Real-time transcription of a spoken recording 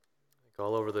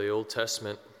All over the Old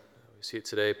Testament, we see it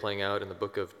today playing out in the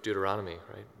book of Deuteronomy,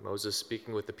 right? Moses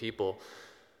speaking with the people.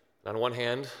 And on one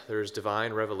hand, there's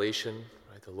divine revelation,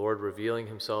 right? The Lord revealing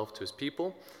himself to his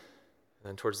people. And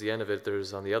then towards the end of it,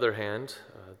 there's, on the other hand,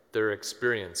 their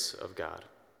experience of God.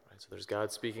 Right? So there's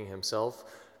God speaking himself,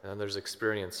 and then there's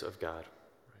experience of God.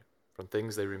 Right? From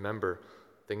things they remember,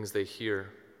 things they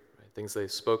hear, right? Things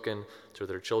they've spoken to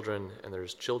their children and their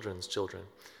children's children.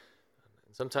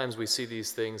 Sometimes we see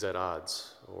these things at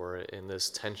odds or in this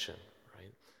tension,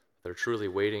 right? They're truly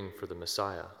waiting for the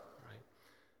Messiah, right?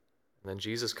 And then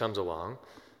Jesus comes along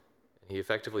and he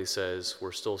effectively says,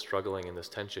 we're still struggling in this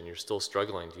tension. You're still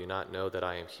struggling. Do you not know that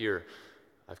I am here?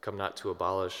 I've come not to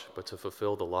abolish, but to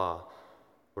fulfill the law,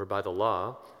 whereby the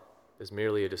law is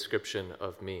merely a description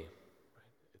of me. Right?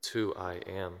 It's who I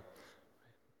am.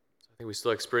 I think we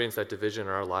still experience that division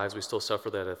in our lives. We still suffer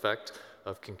that effect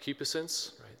of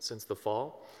concupiscence, right, since the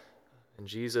fall. And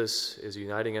Jesus is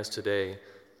uniting us today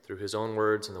through his own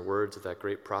words and the words of that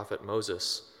great prophet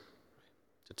Moses,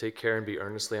 right, to take care and be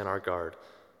earnestly on our guard,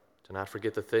 to not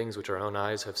forget the things which our own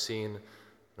eyes have seen,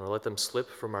 nor let them slip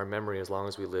from our memory as long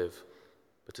as we live,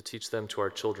 but to teach them to our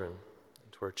children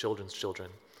and to our children's children.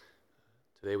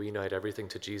 Today we unite everything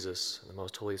to Jesus in the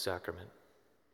most holy sacrament.